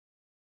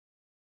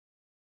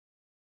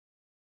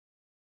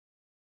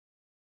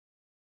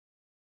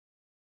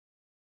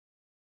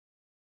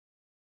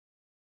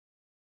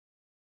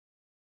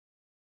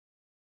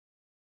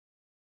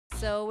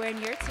So we're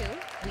in year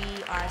 2.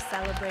 We are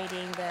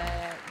celebrating the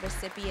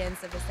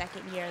recipients of the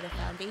second year of the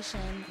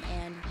foundation,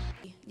 and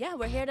yeah,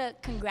 we're here to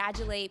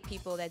congratulate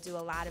people that do a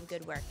lot of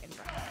good work in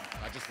Brooklyn.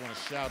 I just want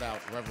to shout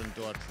out Reverend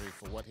Daughtry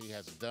for what he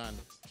has done,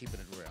 keeping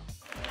it real.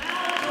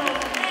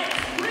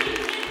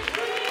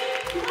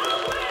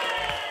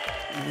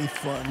 We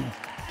fund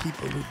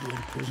people who do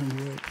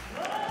prison work.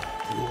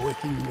 We're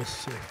working with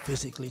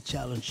physically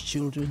challenged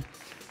children,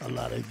 a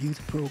lot of youth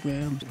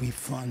programs. We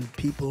fund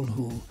people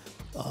who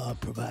are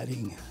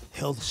providing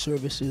health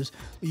services,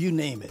 you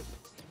name it.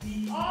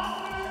 The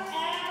Arthur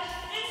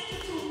Ashe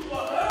Institute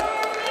for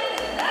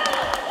Urban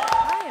Health.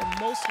 I am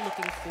most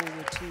looking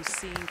forward to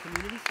seeing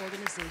community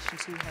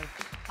organizations who have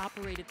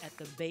operated at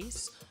the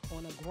base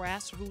on a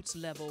grassroots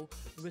level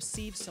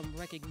receive some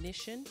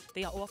recognition.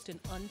 They are often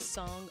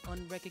unsung,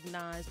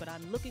 unrecognized, but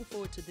I'm looking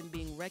forward to them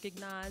being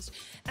recognized.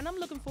 And I'm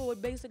looking forward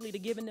basically to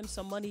giving them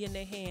some money in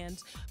their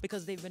hands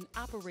because they've been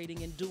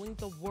operating and doing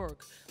the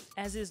work,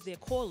 as is their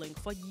calling,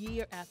 for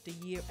year after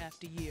year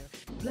after year.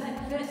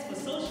 Black Vets for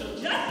Social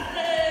Justice!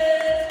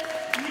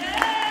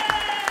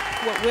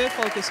 Yeah! What we're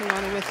focusing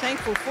on, and we're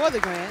thankful for the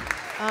grant,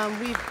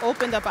 we've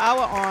opened up our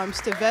arms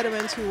to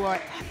veterans who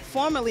are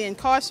formerly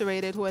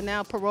incarcerated who are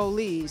now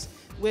parolees.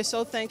 We're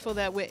so thankful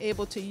that we're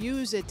able to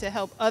use it to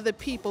help other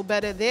people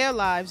better their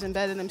lives and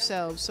better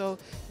themselves. So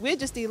we're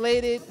just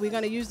elated. We're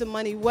going to use the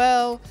money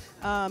well,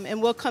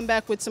 and we'll come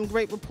back with some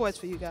great reports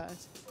for you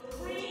guys.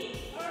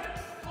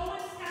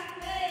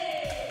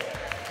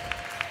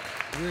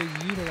 We're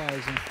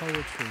utilizing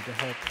poetry to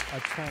help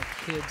attract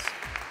kids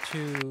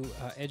to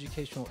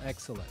educational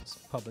excellence,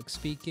 public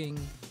speaking,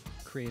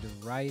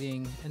 creative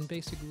writing, and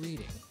basic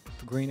reading.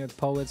 Green Earth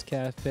Poets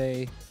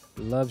Cafe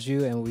loves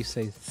you, and we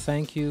say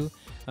thank you.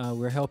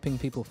 We're helping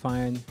people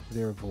find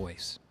their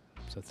voice.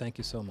 So thank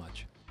you so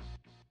much.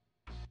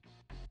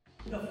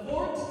 The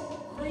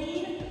Fort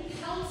Greene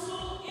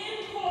Council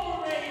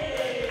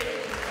Incorporated.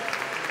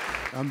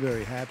 I'm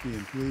very happy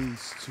and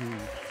pleased to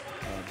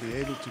be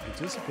able to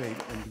participate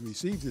and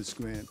receive this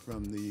grant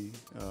from the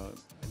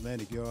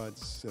Atlantic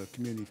Yards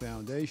Community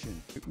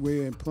Foundation.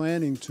 We're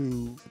planning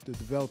to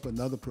develop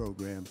another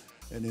program,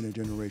 an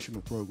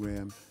intergenerational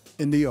program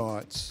in the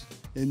arts,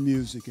 in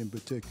music in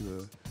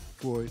particular,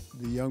 for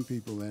the young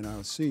people and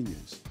our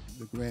seniors.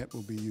 The grant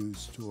will be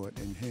used toward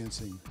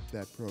enhancing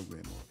that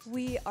program.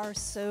 We are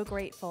so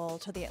grateful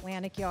to the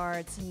Atlantic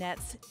Yards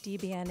Nets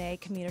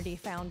DBNA Community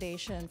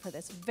Foundation for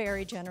this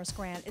very generous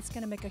grant. It's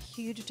going to make a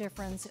huge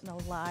difference in the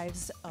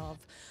lives of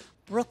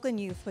Brooklyn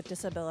youth with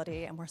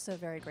disability, and we're so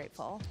very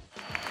grateful.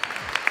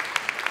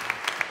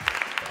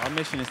 Our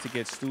mission is to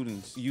get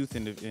students, youth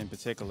in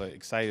particular,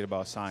 excited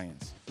about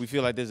science. We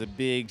feel like there's a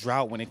big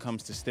drought when it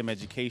comes to STEM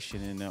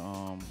education in the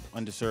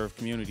underserved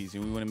communities,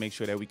 and we want to make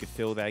sure that we can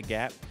fill that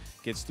gap,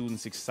 get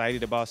students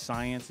excited about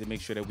science, and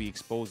make sure that we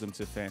expose them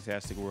to the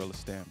fantastic world of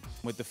STEM.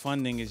 With the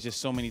funding, it's just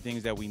so many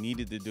things that we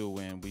needed to do,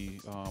 and we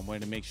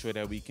wanted to make sure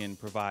that we can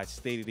provide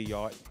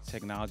state-of-the-art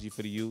technology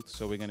for the youth.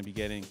 So we're going to be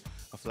getting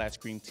a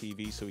flat-screen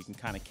TV so we can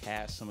kind of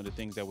cast some of the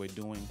things that we're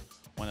doing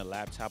on a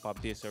laptop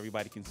up there so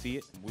everybody can see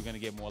it. We're going to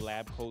get more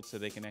lab coats so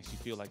they can actually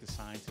feel like the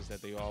scientists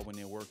that they are when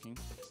they're working.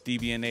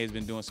 DBNA has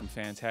been doing some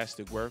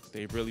fantastic work.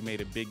 They've really made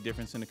a big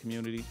difference in the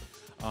community,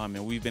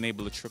 and we've been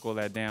able to trickle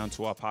that down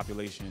to our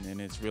population, and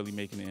it's really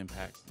making an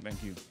impact.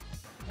 Thank you.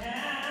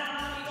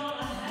 Now we're going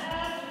to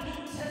have the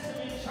New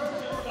Testament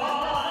Church of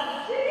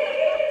God.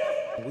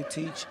 We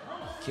teach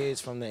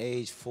kids from the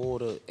age 4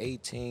 to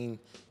 18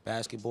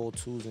 basketball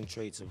tools and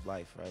traits of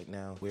life right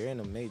now. We're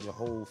in a major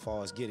hole as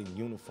far as getting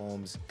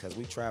uniforms because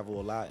we travel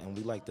a lot and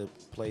we like to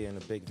play in a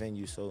big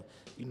venue. So,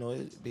 you know,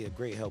 it'd be a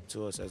great help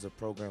to us as a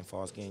program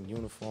for us getting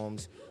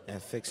uniforms and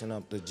fixing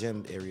up the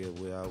gym area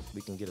where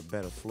we can get a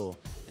better floor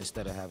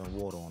instead of having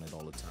water on it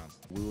all the time.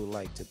 We would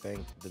like to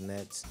thank the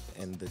Nets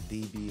and the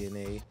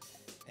DBNA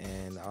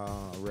and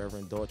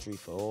Reverend Daughtry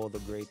for all the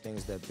great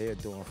things that they're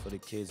doing for the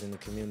kids in the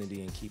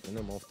community and keeping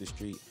them off the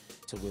street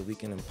to where we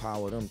can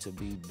empower them to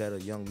be better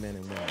young men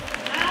and women.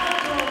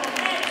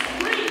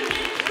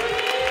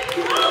 We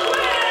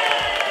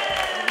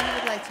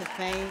would like to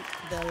thank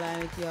the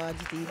Atlantic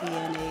Yards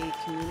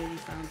DBNA Community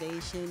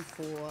Foundation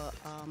for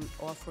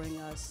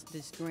offering us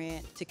this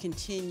grant to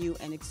continue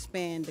and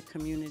expand the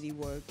community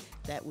work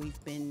that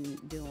we've been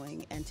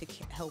doing and to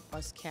help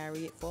us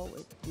carry it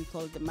forward. We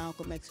call it the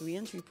Malcolm X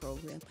Reentry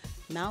Program.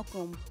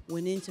 Malcolm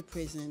went into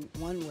prison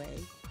one way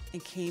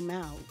and came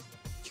out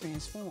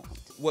transformed.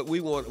 What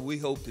we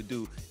hope to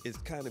do is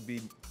kind of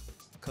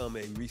become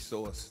a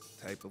resource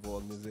type of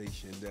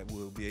organization that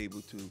will be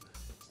able to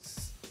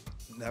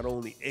not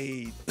only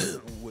aid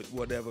with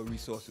whatever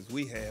resources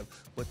we have,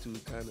 but to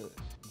kind of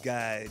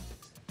guide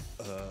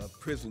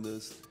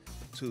prisoners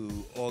to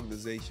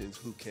organizations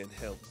who can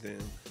help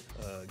them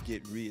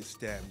get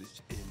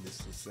reestablished in this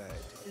society.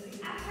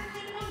 The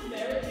African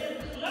American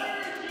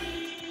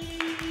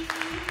clergy.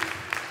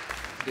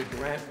 The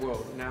grant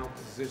will now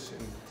position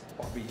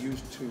or be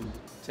used to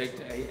take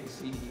the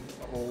AACE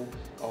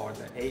or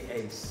the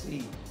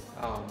AAC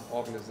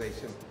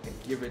organization and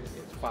give it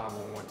its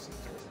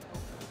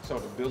 501c3. So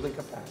the building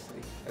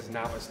capacity is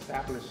now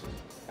establishing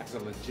as a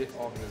legit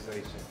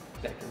organization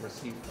that can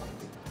receive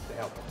funding to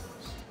help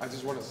others. I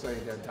just want to say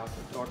that Dr.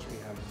 Daughtry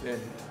has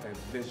been a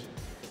vision,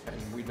 and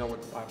we know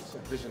what the Bible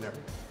said, visionary.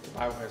 The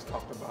Bible has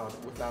talked about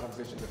without a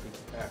vision the people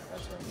perish.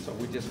 Right. So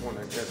we just want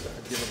to just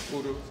give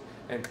him kudos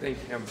and thank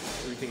him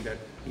for everything that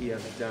he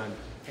has done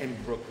in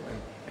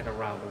Brooklyn and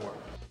around the world.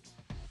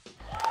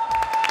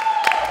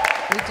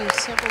 We do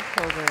several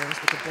programs,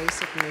 but the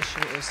basic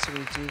mission is to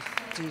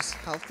reduce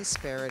health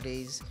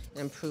disparities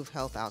and improve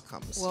health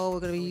outcomes. Well, we're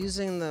going to be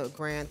using the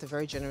grant, the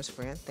very generous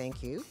grant,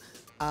 thank you,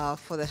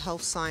 for the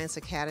Health Science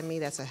Academy.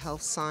 That's a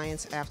health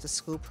science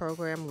after-school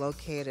program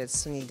located at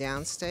SUNY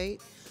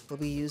Downstate. We'll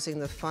be using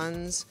the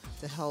funds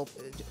to help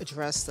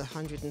address the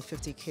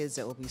 150 kids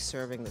that we'll be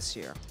serving this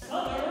year.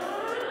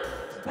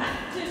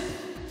 Baptist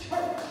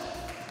Church.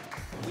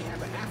 We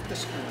have an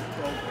after-school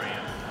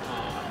program.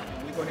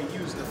 We're going to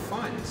use the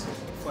funds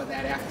for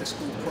that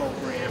after-school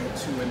program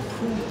to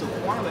improve the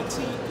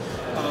quality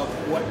of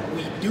what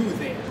we do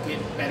there. Get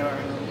better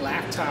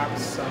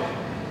laptops,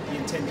 we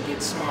intend to get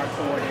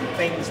smartboard and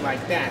things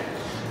like that,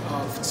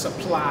 of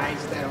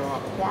supplies that are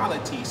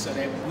quality so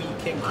that we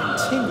can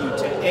continue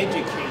to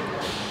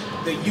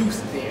educate the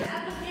youth there.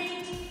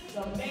 Navigate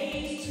the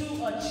maze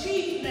to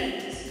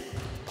achievement.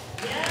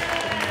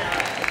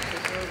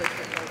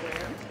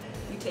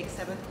 We take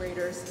 7th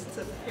graders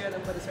to prepare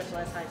them for the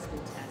specialized high school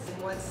test.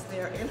 And once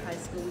they're in high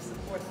school, we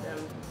support them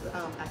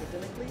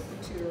academically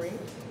through tutoring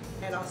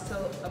and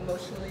also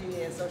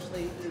emotionally and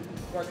socially through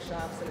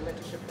workshops and a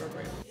mentorship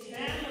program.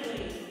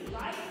 Family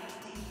Life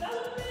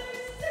Development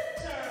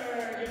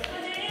Center.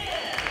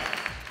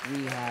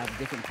 We have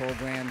different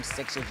programs,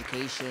 sex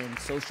education,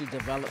 social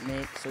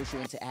development, social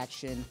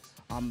interaction,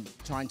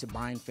 trying to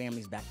bind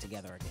families back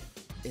together again.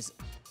 It's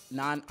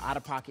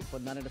out-of-pocket for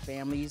none of the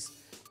families.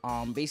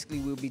 Basically,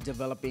 we'll be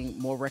developing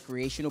more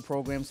recreational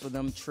programs for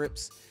them,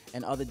 trips,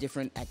 and other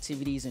different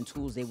activities and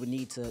tools they would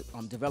need to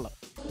develop.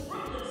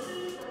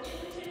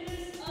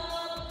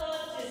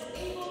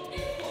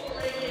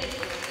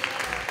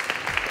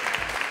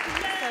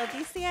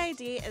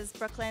 BCID is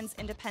Brooklyn's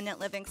Independent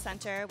Living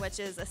Center, which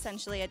is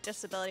essentially a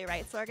disability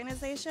rights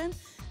organization.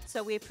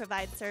 So we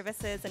provide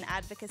services and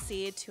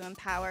advocacy to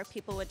empower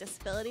people with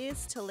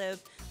disabilities to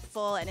live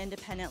full and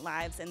independent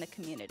lives in the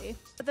community.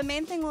 But the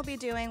main thing we'll be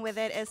doing with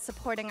it is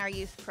supporting our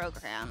youth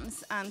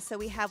programs. So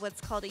we have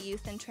what's called a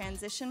Youth in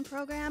Transition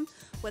program,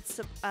 which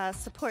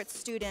supports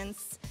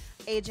students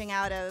aging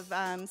out of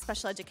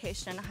special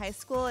education in high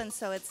school, and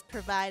so it's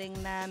providing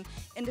them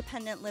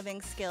independent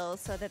living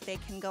skills so that they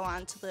can go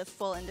on to live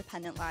full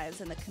independent lives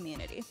in the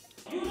community.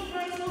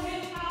 Universal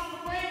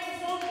hip-hop parade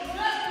for social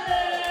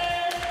justice.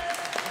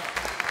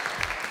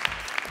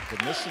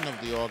 The mission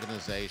of the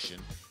organization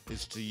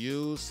is to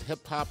use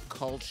hip-hop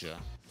culture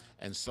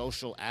and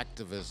social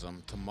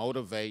activism to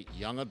motivate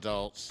young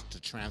adults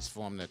to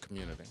transform their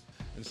community.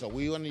 And so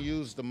we want to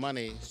use the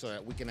money so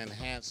that we can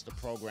enhance the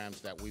programs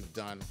that we've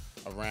done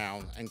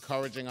around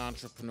encouraging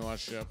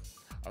entrepreneurship,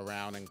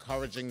 around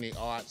encouraging the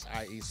arts,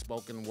 i.e.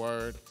 spoken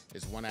word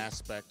is one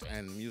aspect,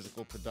 and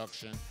musical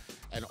production,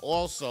 and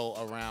also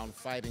around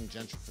fighting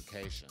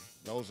gentrification.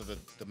 Those are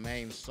the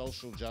main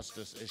social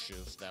justice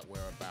issues that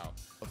we're about.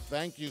 Well,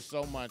 thank you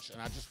so much,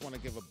 and I just want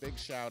to give a big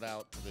shout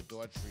out to the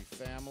Daughtry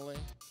family,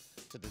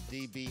 to the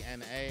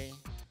DBNA,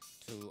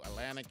 to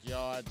Atlantic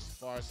Yards,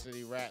 Far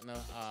City Ratner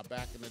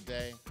back in the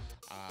day.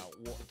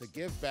 The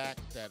give back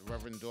that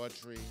Reverend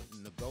Daughtry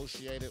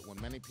negotiated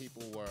when many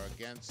people were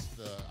against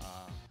the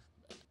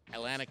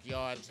Atlantic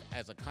Yards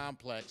as a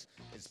complex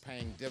is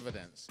paying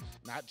dividends,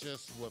 not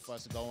just with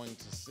us going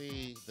to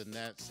see the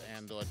Nets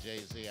and or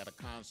Jay-Z at a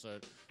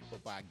concert,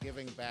 but by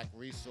giving back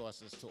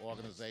resources to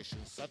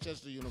organizations such as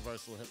the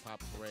Universal Hip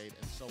Hop Parade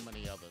and so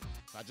many others.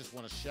 I just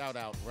want to shout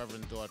out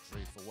Reverend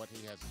Daughtry for what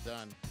he has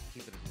done,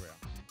 keeping it real.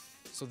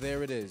 So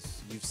there it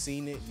is. You've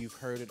seen it, you've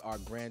heard it, our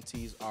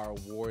grantees, our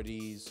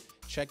awardees.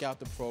 Check out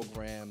the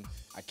program.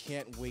 I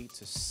can't wait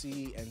to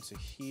see and to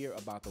hear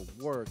about the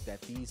work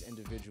that these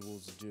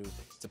individuals do.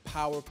 It's a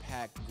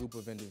power-packed group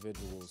of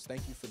individuals.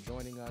 Thank you for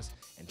joining us,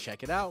 and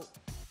check it out.